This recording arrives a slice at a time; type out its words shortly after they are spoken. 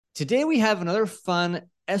Today we have another fun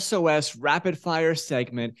SOS rapid fire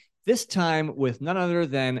segment, this time with none other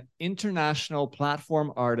than international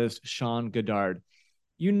platform artist Sean Godard.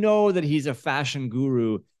 You know that he's a fashion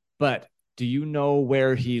guru, but do you know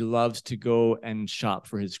where he loves to go and shop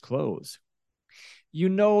for his clothes? You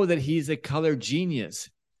know that he's a color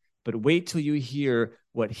genius, but wait till you hear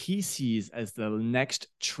what he sees as the next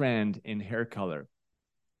trend in hair color.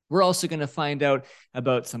 We're also going to find out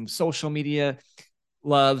about some social media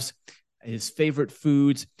loves, his favorite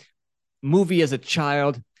foods, movie as a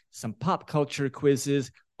child, some pop culture quizzes,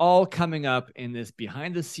 all coming up in this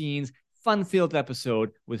behind the scenes, fun-filled episode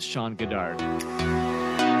with Sean Godard.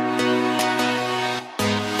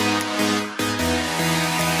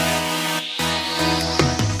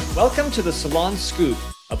 Welcome to the Salon Scoop,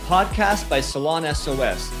 a podcast by Salon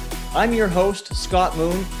SOS. I'm your host, Scott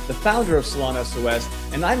Moon, the founder of Salon SOS,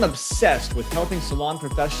 and I'm obsessed with helping salon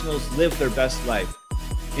professionals live their best life.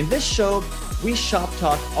 In this show, we shop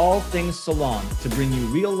talk all things salon to bring you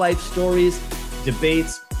real-life stories,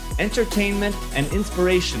 debates, entertainment, and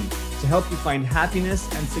inspiration to help you find happiness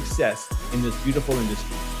and success in this beautiful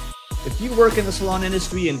industry. If you work in the salon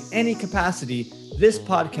industry in any capacity, this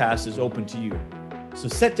podcast is open to you. So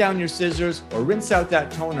set down your scissors or rinse out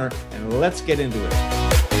that toner and let's get into it.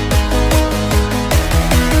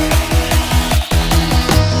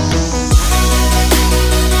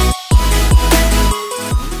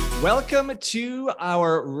 Welcome to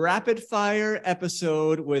our rapid fire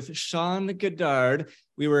episode with Sean Godard.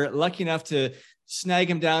 We were lucky enough to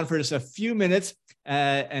snag him down for just a few minutes,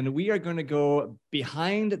 and we are going to go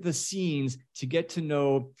behind the scenes to get to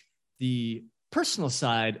know the personal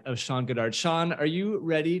side of Sean Godard. Sean, are you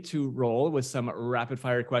ready to roll with some rapid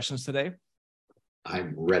fire questions today?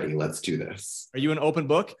 I'm ready. Let's do this. Are you an open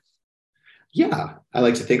book? Yeah, I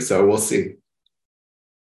like to think so. We'll see.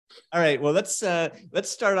 All right. Well, let's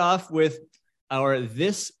start off with our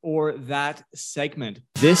this or that segment.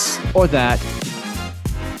 This or that.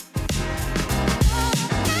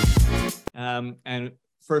 And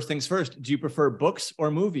first things first, do you prefer books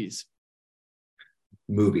or movies?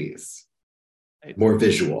 Movies. More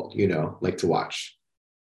visual, like to watch.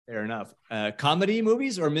 Fair enough. Comedy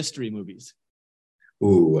movies or mystery movies?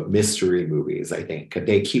 Ooh, mystery movies, I think.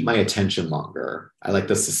 They keep my attention longer. I like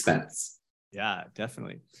the suspense. Yeah,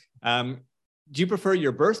 definitely. Do you prefer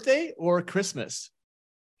your birthday or Christmas?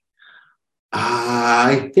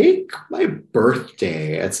 I think my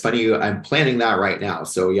birthday. It's funny, I'm planning that right now.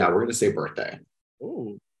 So yeah, we're going to say birthday.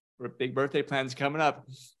 Oh, big birthday plans coming up.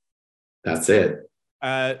 That's it.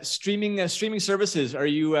 Streaming services. Are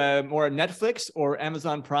you more Netflix or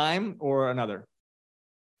Amazon Prime or another?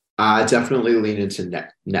 I definitely lean into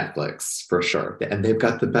Netflix for sure. And they've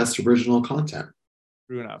got the best original content.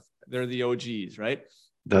 True enough. They're the OGs, right?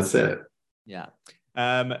 That's it. Yeah.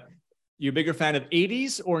 You a bigger fan of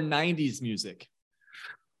 80s or 90s music?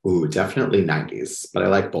 Ooh, definitely 90s, but I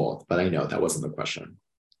like both. But I know that wasn't the question.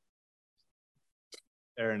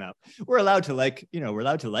 Fair enough. We're allowed to like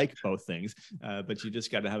both things, but you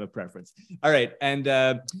just got to have a preference. All right. And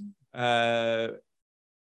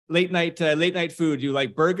late night food. Do you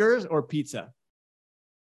like burgers or pizza?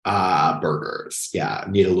 Burgers. Yeah.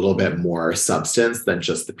 Need a little bit more substance than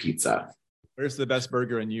just the pizza. Where's the best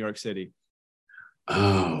burger in New York City?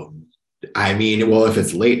 Oh, I mean, well, if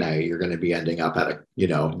it's late night, you're going to be ending up at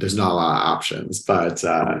there's not a lot of options, but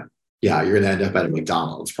yeah, you're going to end up at a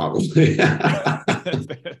McDonald's probably. fair.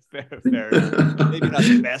 Maybe not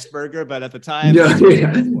the best burger, but at the time,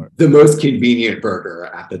 the most convenient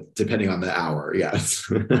burger depending on the hour. Yes.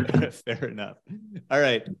 Fair enough. All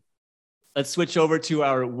right. Let's switch over to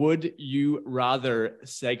our Would You Rather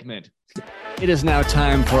segment. It is now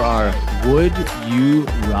time for our Would You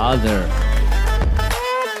Rather.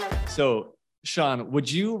 So, Sean, would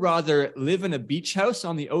you rather live in a beach house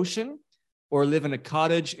on the ocean or live in a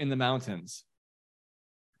cottage in the mountains?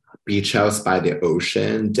 Beach house by the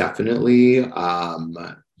ocean, definitely.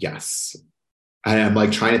 Yes. I'm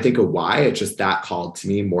like trying to think of why. It's just that called to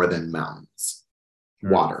me more than mountains.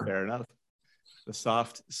 Sure, water. Fair enough. The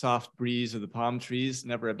soft breeze of the palm trees,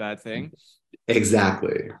 never a bad thing.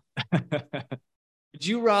 Exactly. Would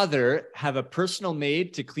you rather have a personal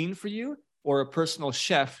maid to clean for you or a personal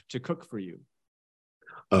chef to cook for you?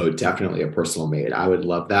 Oh, definitely a personal maid. I would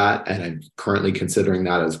love that. And I'm currently considering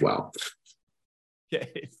that as well.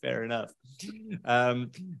 Okay, fair enough.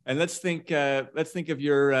 And let's think of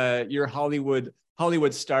your Hollywood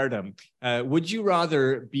stardom. Would you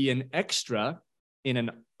rather be an extra in an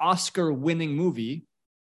Oscar-winning movie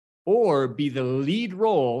or be the lead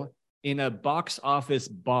role in a box office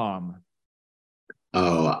bomb?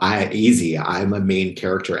 Oh, easy. I'm a main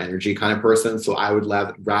character energy kind of person. So I would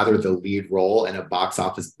rather the lead role in a box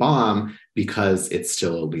office bomb because it's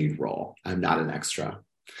still a lead role. I'm not an extra.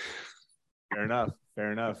 Fair enough.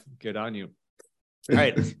 Fair enough. Good on you. All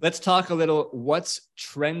right, let's talk a little what's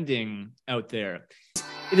trending out there.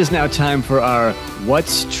 It is now time for our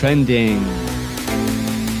What's Trending.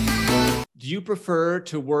 Do you prefer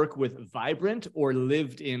to work with vibrant or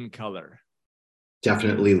lived in color?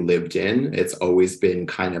 Definitely lived in. It's always been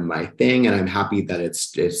kind of my thing, and I'm happy that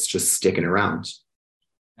it's just sticking around.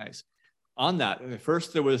 Nice. On that,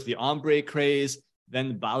 first there was the ombre craze,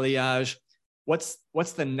 then balayage. What's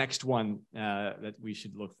the next one that we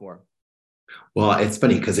should look for? Well, it's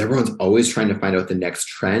funny because everyone's always trying to find out the next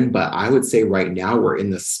trend, but I would say right now we're in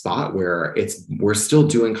the spot where we're still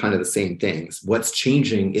doing kind of the same things. What's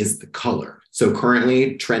changing is the color. So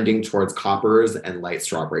currently trending towards coppers and light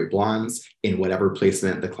strawberry blondes in whatever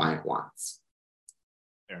placement the client wants.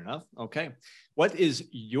 Fair enough. Okay. What is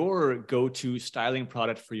your go-to styling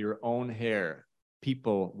product for your own hair?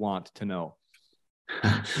 People want to know.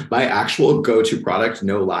 My actual go-to product,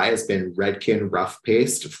 no lie, has been Redken Rough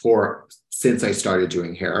Paste since I started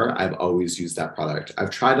doing hair. I've always used that product. I've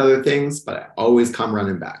tried other things, but I always come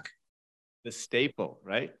running back. The staple,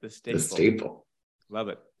 right? The staple. The staple. Love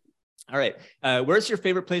it. All right. Where's your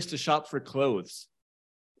favorite place to shop for clothes?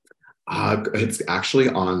 It's actually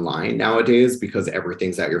online nowadays because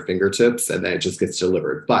everything's at your fingertips and then it just gets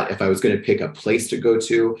delivered. But if I was going to pick a place to go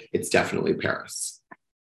to, it's definitely Paris.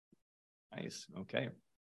 Nice. Okay.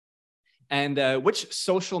 And which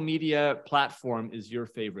social media platform is your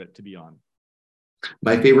favorite to be on?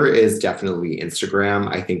 My favorite is definitely Instagram.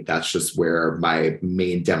 I think that's just where my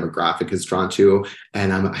main demographic is drawn to.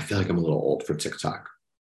 And I feel like I'm a little old for TikTok.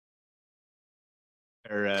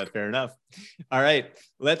 Fair enough. All right.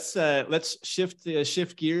 Let's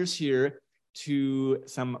shift gears here to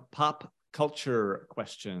some pop culture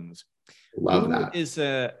questions. Love that. Who is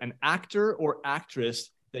an actor or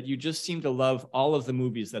actress that you just seem to love all of the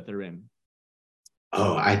movies that they're in?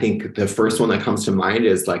 Oh, I think the first one that comes to mind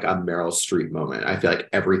is like a Meryl Streep moment. I feel like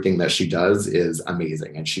everything that she does is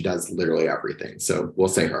amazing and she does literally everything. So we'll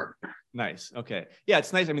say her. Nice. Okay. Yeah,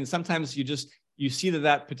 it's nice. I mean, sometimes you see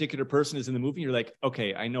that particular person is in the movie. And you're like,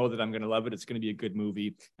 okay, I know that I'm going to love it. It's going to be a good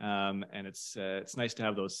movie. And it's nice to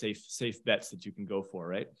have those safe bets that you can go for,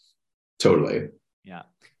 right? Totally. Yeah.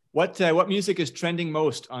 What music is trending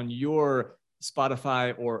most on your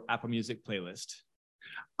Spotify or Apple Music playlist?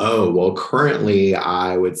 Oh, well, currently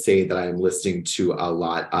I would say that I'm listening to a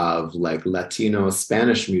lot of like Latino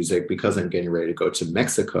Spanish music because I'm getting ready to go to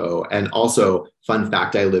Mexico. And also, fun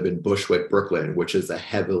fact, I live in Bushwick, Brooklyn, which is a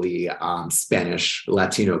heavily Spanish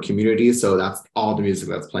Latino community. So that's all the music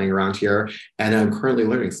that's playing around here. And I'm currently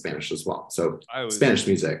learning Spanish as well. So Spanish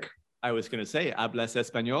music. I was going to say, ¿hablas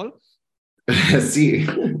español? Sí.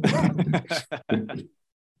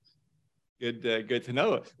 Good to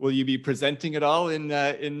know. Will you be presenting it all in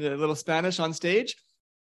a little Spanish on stage?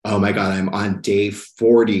 Oh my God, I'm on day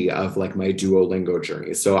 40 of like my Duolingo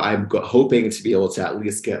journey. So I'm hoping to be able to at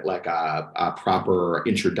least get like a proper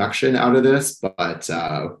introduction out of this, but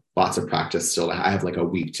lots of practice still. I have like a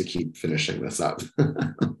week to keep finishing this up.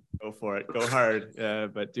 Go for it. Go hard.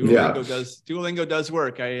 But Duolingo does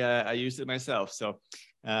work. I used it myself. So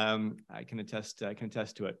I can attest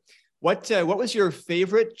to it. What was your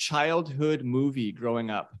favorite childhood movie growing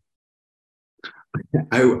up?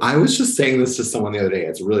 I was just saying this to someone the other day.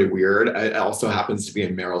 It's really weird. It also happens to be a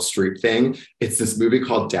Meryl Streep thing. It's this movie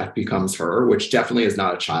called Death Becomes Her, which definitely is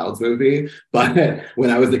not a child's movie. But when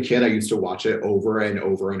I was a kid, I used to watch it over and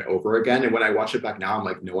over and over again. And when I watch it back now, I'm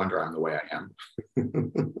like, no wonder I'm the way I am.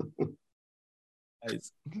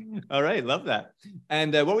 Nice. All right. Love that.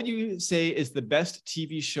 And what would you say is the best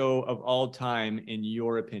TV show of all time, in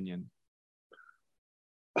your opinion?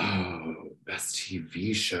 Oh, best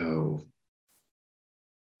TV show.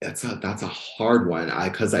 That's a hard one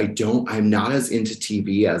because I'm not as into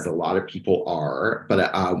TV as a lot of people are.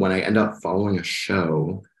 But when I end up following a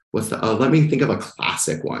show, let me think of a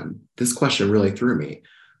classic one. This question really threw me.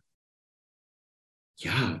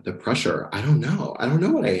 Yeah, The Pressure. I don't know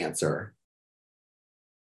what I answer.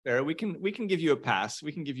 Fair. We can give you a pass.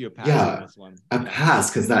 We can give you a pass on this one. A pass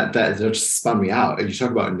because that just spun me out. And you talk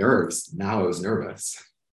about nerves. Now I was nervous.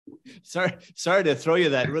 Sorry to throw you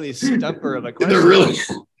that really stumper of a question. The really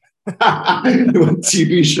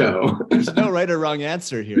TV show. There's no right or wrong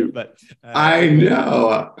answer here, but I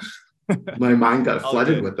know. My mind got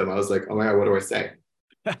flooded with them. I was like, oh my God, what do I say?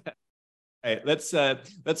 All right,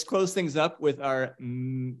 let's close things up with our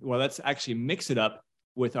let's actually mix it up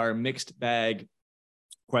with our mixed bag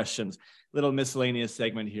questions. Little miscellaneous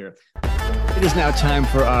segment here. It is now time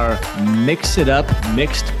for our Mix It Up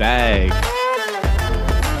Mixed Bag.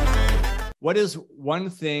 What is one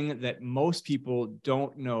thing that most people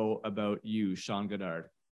don't know about you, Sean Godard?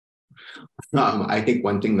 I think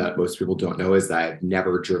one thing that most people don't know is that I've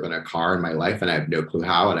never driven a car in my life, and I have no clue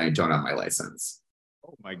how, and I don't have my license.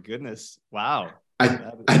 Oh my goodness. Wow.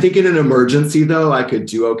 I think in an emergency, though, I could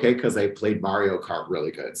do okay because I played Mario Kart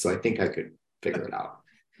really good. So I think I could figure it out.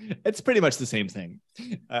 It's pretty much the same thing.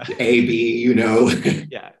 A, B,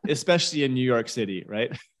 Yeah, especially in New York City,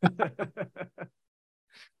 right? Oh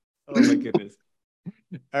my goodness.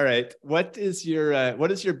 All right. What is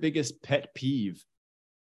your biggest pet peeve?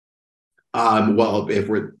 Well, if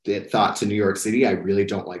we're thought to New York City, I really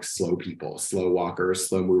don't like slow people, slow walkers,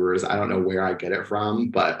 slow movers. I don't know where I get it from,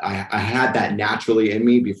 but I had that naturally in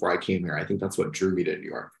me before I came here. I think that's what drew me to New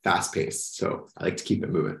York, fast paced. So I like to keep it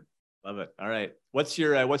moving. Love it. All right. What's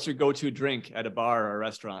your go-to drink at a bar or a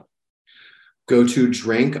restaurant? Go-to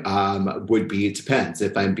drink would be, it depends.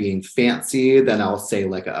 If I'm being fancy, then I'll say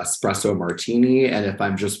like an espresso martini. And if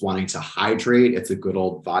I'm just wanting to hydrate, it's a good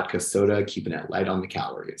old vodka soda, keeping it light on the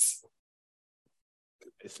calories.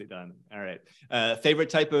 Nicely done. All right. Favorite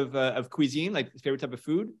type of cuisine, like favorite type of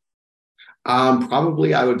food?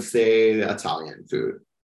 Probably I would say Italian food.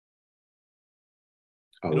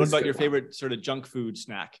 And what about your favorite sort of junk food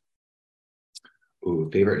snack?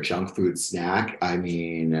 Ooh, favorite junk food snack? I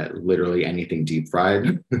mean, literally anything deep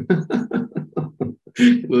fried.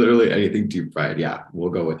 Literally anything deep fried. Yeah,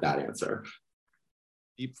 we'll go with that answer.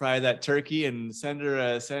 Deep fry that turkey and send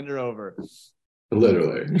her over.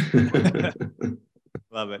 Literally.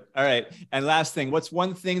 Love it. All right. And last thing, what's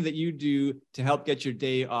one thing that you do to help get your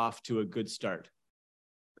day off to a good start?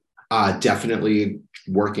 Definitely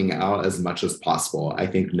working out as much as possible. I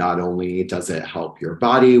think not only does it help your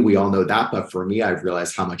body, we all know that, but for me, I've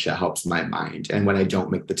realized how much it helps my mind. And when I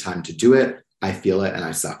don't make the time to do it, I feel it and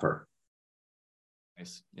I suffer.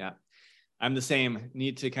 Nice. Yeah. I'm the same.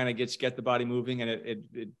 Need to kind of get the body moving, and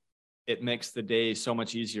it makes the day so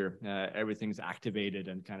much easier. Everything's activated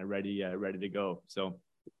and kind of ready to go. So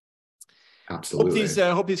absolutely.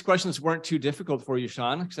 Hope these questions weren't too difficult for you,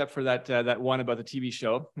 Sean, except for that one about the TV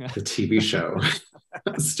show. The TV show.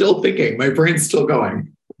 Still thinking. My brain's still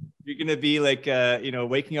going. You're going to be like,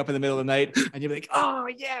 waking up in the middle of the night and you're like, oh,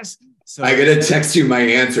 yes. So I'm going to text you my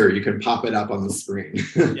answer. You can pop it up on the screen.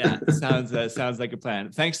 Yeah, sounds like a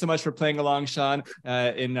plan. Thanks so much for playing along, Sean,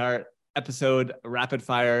 in our episode Rapid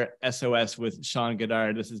Fire SOS with Sean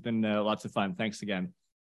Godard. This has been lots of fun. Thanks again.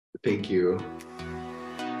 Thank you.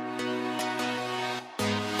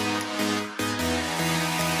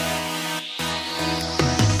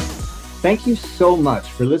 Thank you so much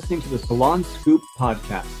for listening to the Salon Scoop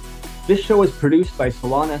podcast. This show is produced by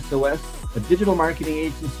Salon SOS, a digital marketing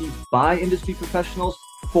agency by industry professionals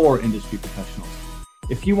for industry professionals.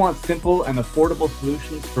 If you want simple and affordable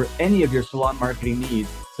solutions for any of your salon marketing needs,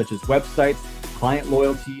 such as websites, client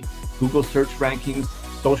loyalty, Google search rankings,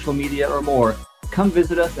 social media, or more, come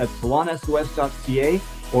visit us at salonsos.ca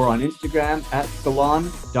or on Instagram at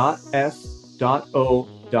salon.s.o.s.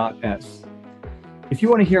 If you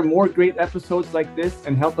want to hear more great episodes like this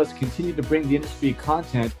and help us continue to bring the industry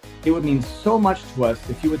content, it would mean so much to us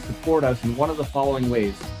if you would support us in one of the following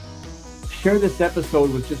ways. Share this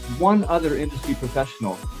episode with just one other industry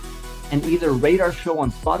professional, and either rate our show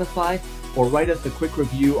on Spotify or write us a quick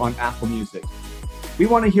review on Apple Music. We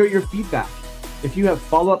want to hear your feedback. If you have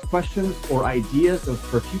follow-up questions or ideas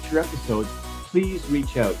for future episodes, please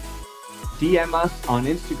reach out. DM us on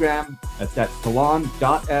Instagram at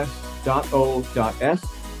salon.s.o.s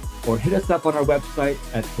or hit us up on our website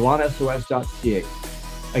at salonsos.ca.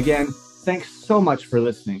 Again, thanks so much for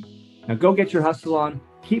listening. Now go get your hustle on,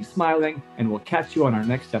 keep smiling, and we'll catch you on our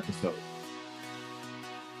next episode.